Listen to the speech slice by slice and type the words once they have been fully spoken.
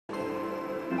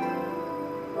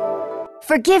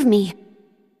Forgive me,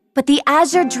 but the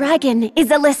Azure Dragon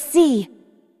is a l'Cie.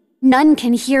 None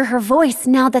can hear her voice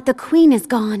now that the Queen is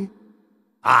gone.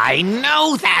 I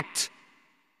know that!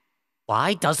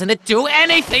 Why doesn't it do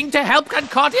anything to help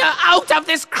Concordia out of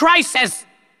this crisis?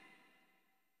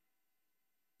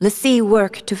 l'Cie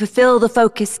work to fulfill the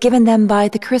focus given them by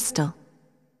the crystal.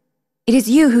 It is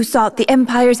you who sought the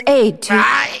Empire's aid to—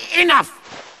 Enough!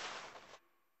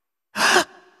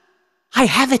 I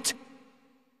have it!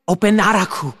 Open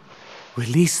Naraku.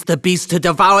 Release the beast to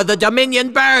devour the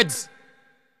Dominion birds!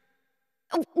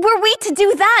 Were we to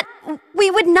do that,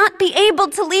 we would not be able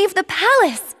to leave the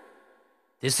palace.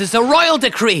 This is a royal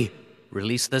decree.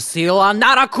 Release the seal on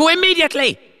Naraku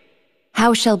immediately!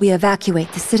 How shall we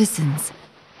evacuate the citizens?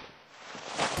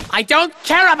 I don't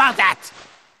care about that!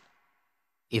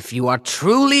 If you are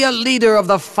truly a leader of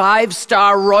the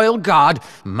 5-star Royal Guard,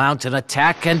 mount an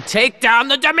attack and take down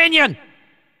the Dominion!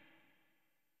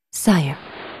 Sire.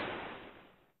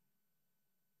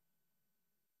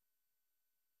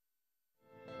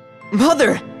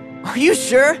 Mother! Are you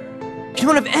sure? You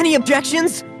don't have any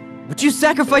objections? Would you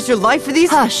sacrifice your life for these—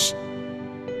 Hush!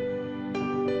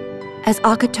 As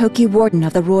Akatoki Warden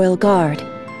of the Royal Guard,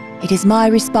 it is my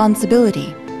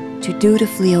responsibility to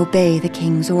dutifully obey the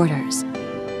King's orders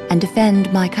and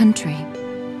defend my country.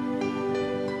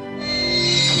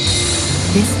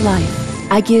 This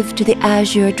life I give to the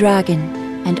Azure Dragon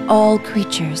and all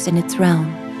creatures in its realm.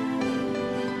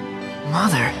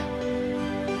 Mother...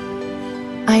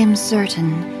 I am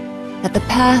certain that the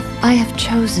path I have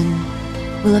chosen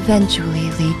will eventually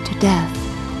lead to death.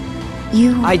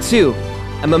 I too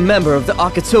am a member of the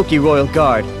Akatoki Royal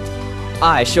Guard.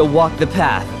 I shall walk the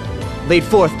path laid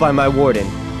forth by my warden,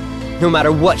 no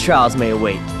matter what trials may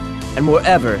await, and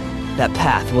wherever that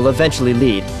path will eventually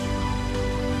lead.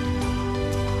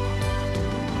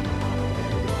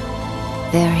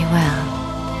 Very well.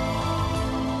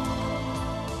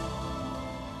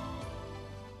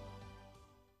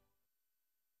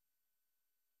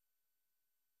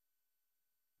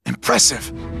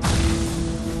 Impressive!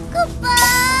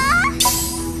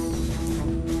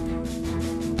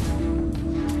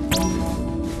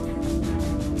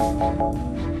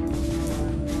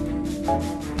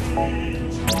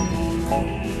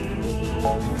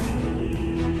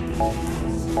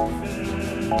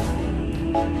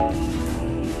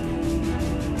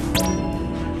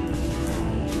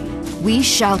 We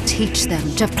shall teach them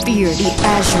to fear the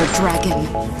Azure Dragon.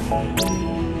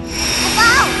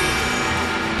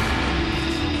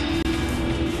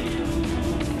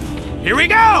 Here we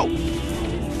go!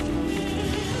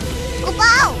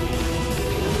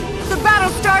 The battle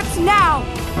starts now!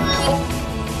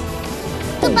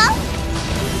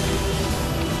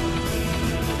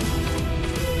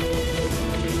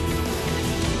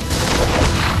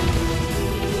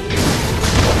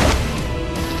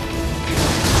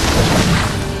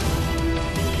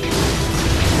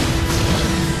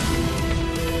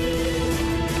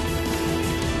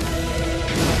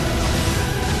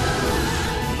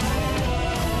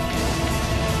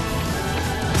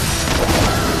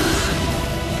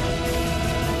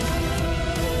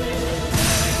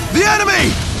 The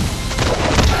enemy!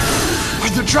 Are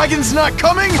the dragons not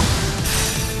coming?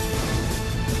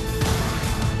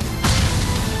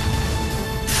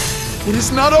 It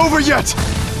is not over yet!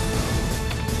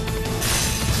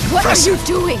 What are you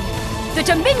doing? The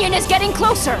Dominion is getting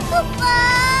closer!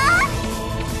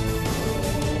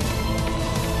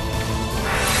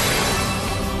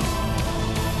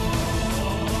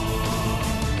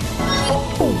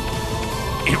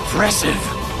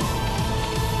 Impressive!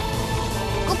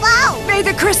 May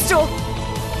the crystal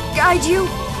guide you!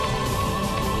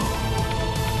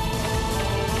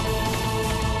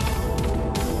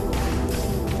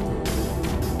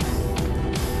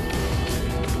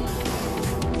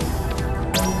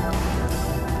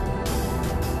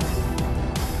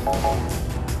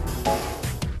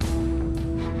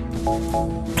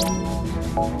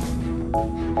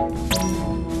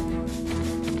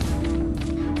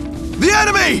 The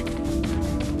enemy!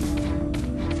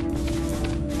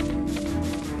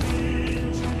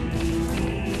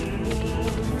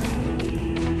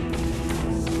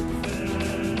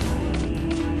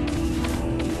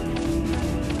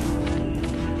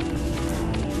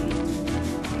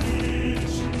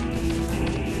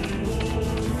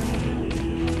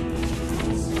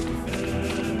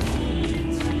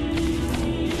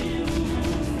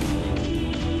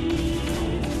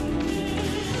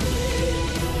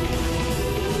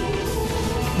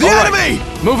 The enemy!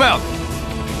 Move out!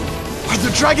 Are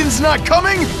the dragons not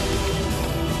coming?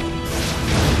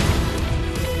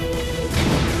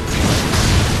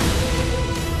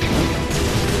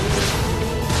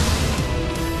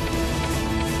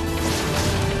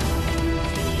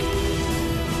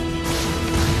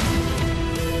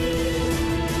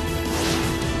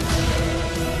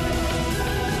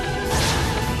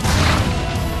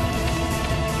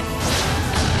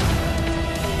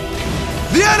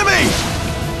 The enemy!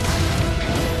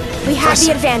 We have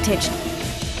the advantage.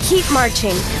 Keep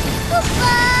marching.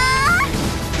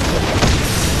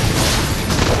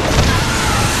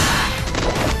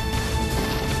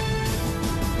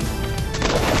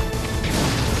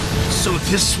 So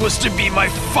this was to be my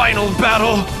final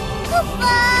battle?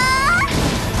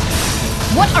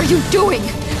 What are you doing?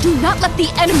 Do not let the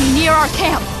enemy near our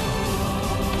camp!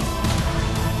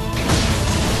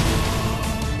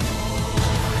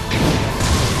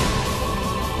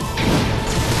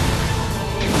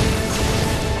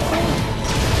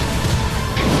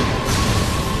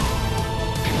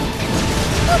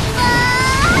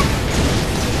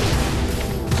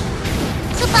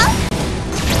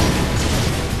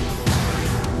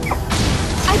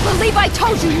 I believe I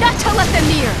told you not to let them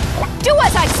near! Do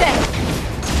as I say!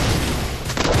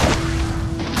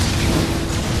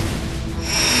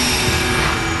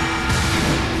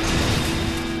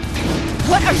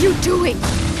 What are you doing?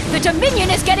 The Dominion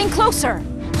is getting closer!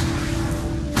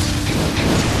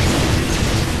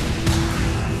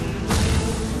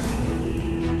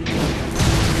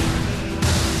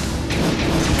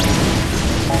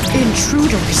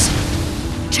 Intruders!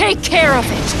 Take care of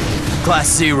it! Class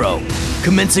 0,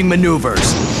 commencing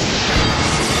maneuvers.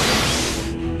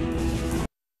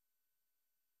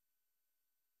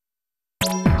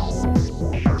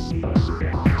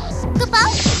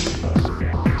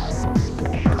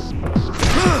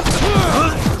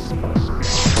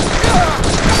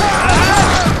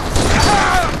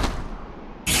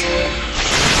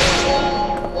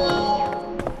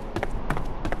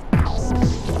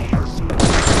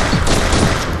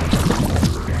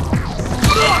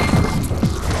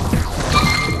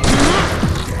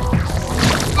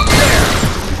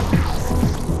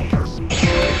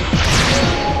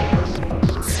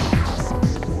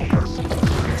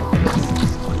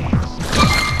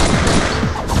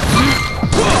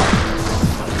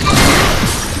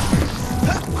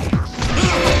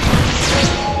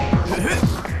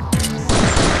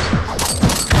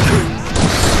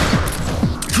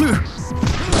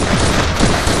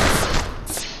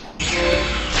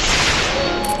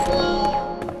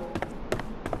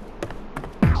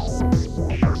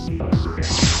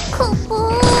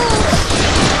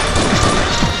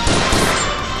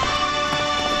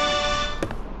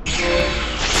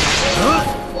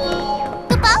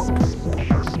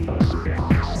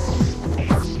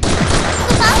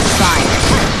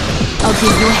 I'll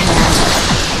give you a hand.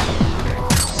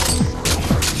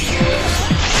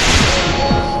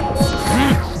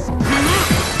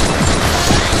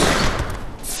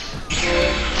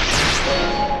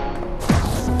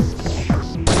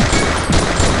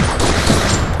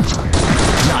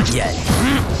 Not yet.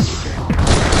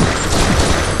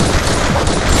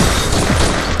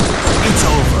 It's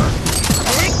over.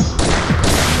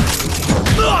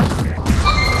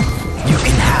 You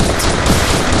can have it.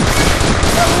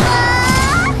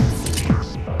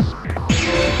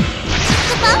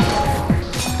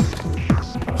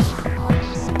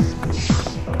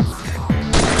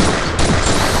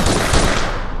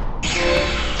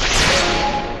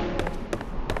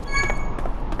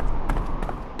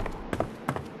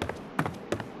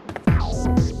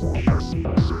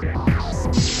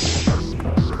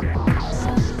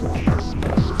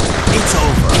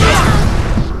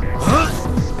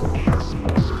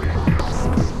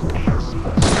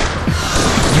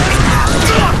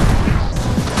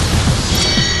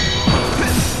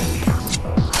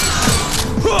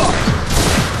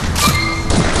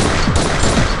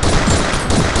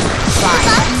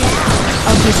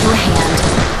 Give you a hand.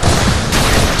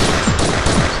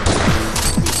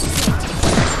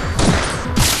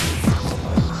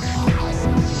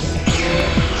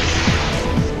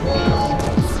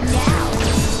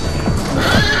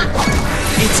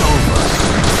 It's over.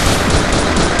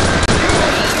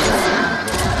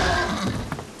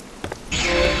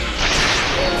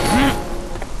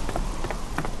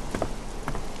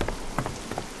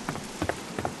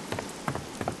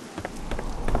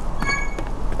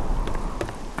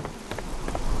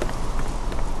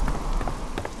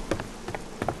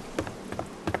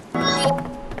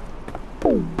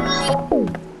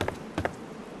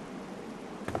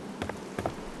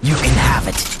 You can have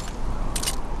it.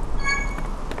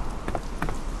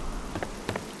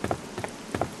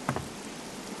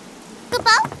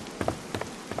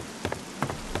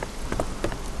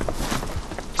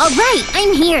 All right,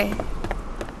 I'm here.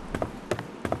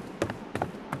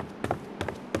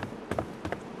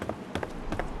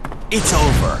 It's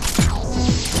over.